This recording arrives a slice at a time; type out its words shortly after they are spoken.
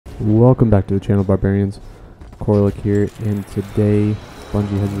Welcome back to the channel, Barbarians. Corlick here, and today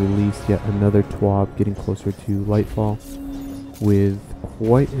Bungie has released yet another TWAB, getting closer to Lightfall, with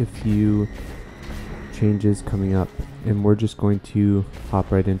quite a few changes coming up, and we're just going to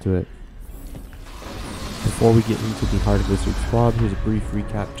hop right into it. Before we get into the heart of this week's TWAB, here's a brief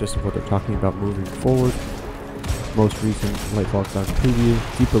recap just of what they're talking about moving forward. Most recent Lightfall stock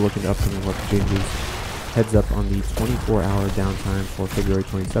preview, deeper look into upcoming weapon changes, heads up on the 24-hour downtime for February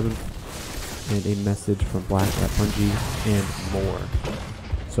 27th, and a message from Black at Bungie, and more.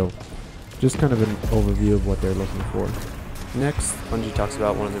 So, just kind of an overview of what they're looking for. Next, Bungie talks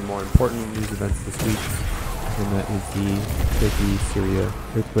about one of the more important news events this week, and that is the Turkey-Syria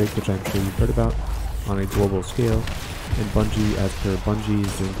earthquake, which I'm sure you've heard about, on a global scale. And Bungie, as per Bungie,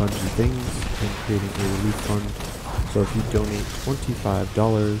 is doing Bungie things and creating a relief fund. So if you donate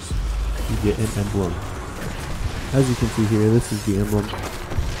 $25, you get an emblem. As you can see here, this is the emblem,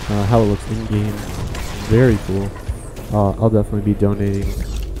 how it looks in-game, very cool. I'll definitely be donating,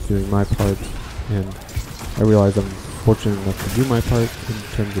 doing my part, and I realize I'm fortunate enough to do my part in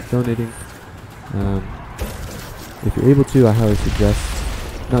terms of donating. If you're able to, I highly suggest,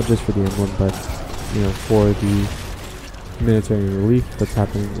 not just for the emblem, but for the humanitarian relief that's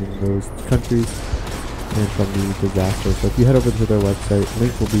happening in those countries and from the disaster. So if you head over to their website,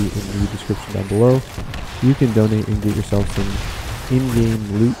 link will be in the description down below. You can donate and get yourself some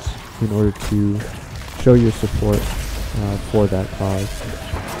in-game loot in order to show your support for that cause.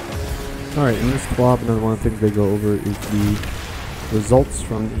 Alright, in this TWAB, another one of the things they go over is the results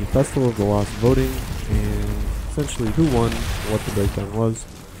from the Festival of the Lost voting, and essentially who won, what the breakdown was.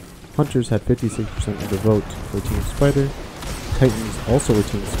 Hunters had 56% of the vote for Team Spider. Titans also were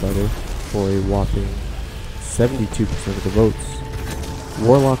Team Spider for a whopping 72% of the votes.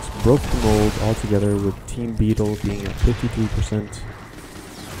 Warlocks broke the mold altogether, with Team Beetle being at 53%.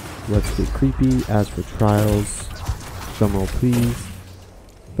 Let's get creepy. As for trials, drumroll please,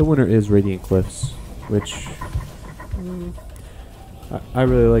 the winner is Radiant Cliffs, which I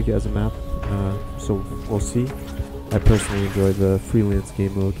really like it as a map, so we'll see. I personally enjoy the freelance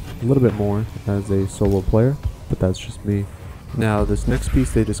game mode a little bit more as a solo player, but that's just me. Now, this next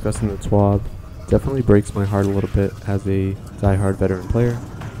piece they discuss in the TWAB definitely breaks my heart a little bit as a die-hard veteran player,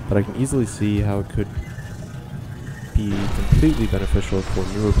 but I can easily see how it could be completely beneficial for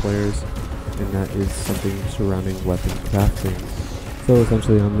newer players, and that is something surrounding weapon crafting. So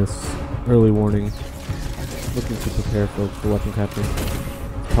essentially on this early warning, looking to prepare folks for weapon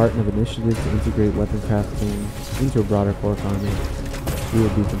crafting, part of initiative to integrate weapon crafting into a broader core economy. We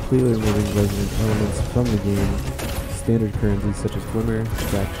will be completely removing resident elements from the game. Standard currencies such as glimmer,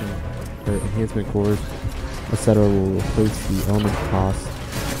 extraction, or enhancement cores, etc. will replace the element cost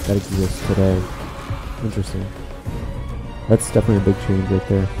that exists today. Interesting. That's definitely a big change right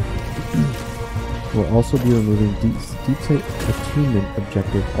there. We'll also be removing deep sight attunement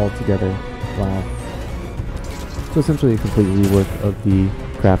objective altogether. Wow. So essentially a complete rework of the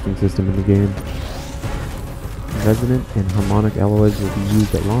crafting system in the game. Resonant and harmonic alloys will be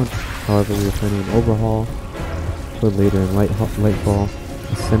used at launch. However, we are planning an overhaul for later in Lightfall.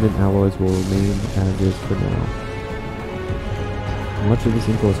 Ascendant alloys will remain as is for now. Much of this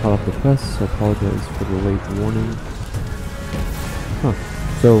info is hot off the press, so I apologize for the late warning.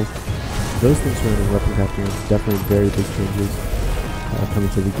 So those things surrounding weapon crafting are definitely very big changes coming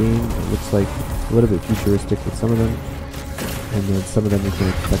to the game. It looks like a little bit futuristic with some of them, and then some of them we can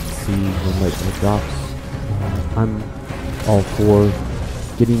expect to see when Lightfall drops. I'm all for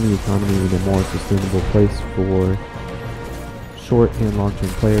getting the economy in a more sustainable place for short and long-term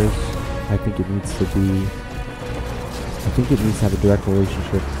players. I think it needs to have a direct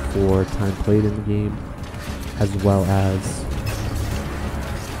relationship for time played in the game, as well as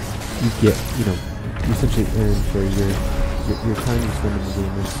you get, you essentially earn for your time you spend in the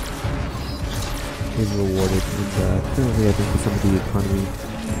game is rewarded. And currently, I think with some of the economy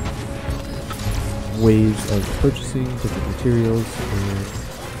ways of purchasing different materials and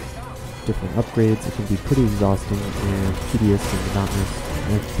different upgrades, it can be pretty exhausting and tedious and monotonous,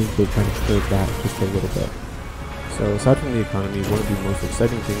 and I think they kind of curb that just a little bit. So aside from the economy, one of the most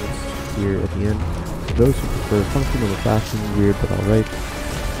exciting things here at the end, for those who prefer functional or fashion, weird but alright,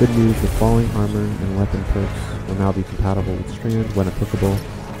 good news, the falling armor and weapon perks will now be compatible with Strand when applicable,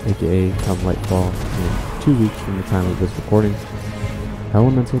 aka come Lightfall in 2 weeks from the time of this recording.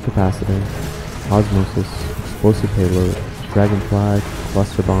 Elemental capacitor, osmosis, explosive payload, dragonfly,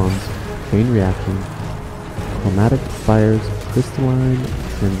 cluster bombs, chain reaction, chromatic fires, crystalline,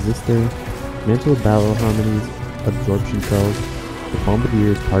 transistor, mantle of battle harmonies, absorption cells, the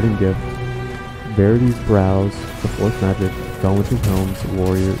bombardier's parting gift, Verity's Brows, the Fourth Magic, Felwinter's Helms,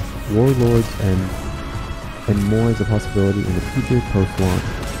 Warlords, and more as a possibility in the future post-launch.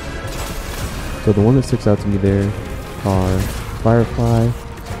 So the one that sticks out to me there are Firefly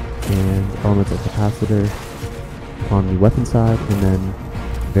and Elemental Capacitor on the weapon side, and then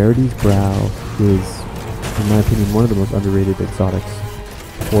Verity's Brow is, in my opinion, one of the most underrated exotics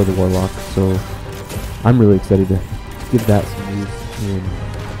for the Warlock. So I'm really excited to give that some use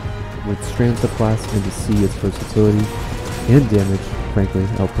with Strand subclass and to see its versatility and damage, frankly,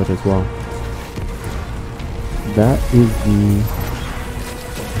 output as well. That is the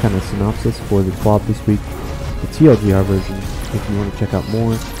kind of synopsis for the TWAB this week, the TLDR version. If you want to check out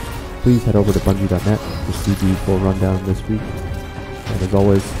more, please head over to bungie.net to see the full rundown this week. And as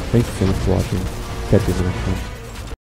always, thank you so much for watching. Catch you in the next one.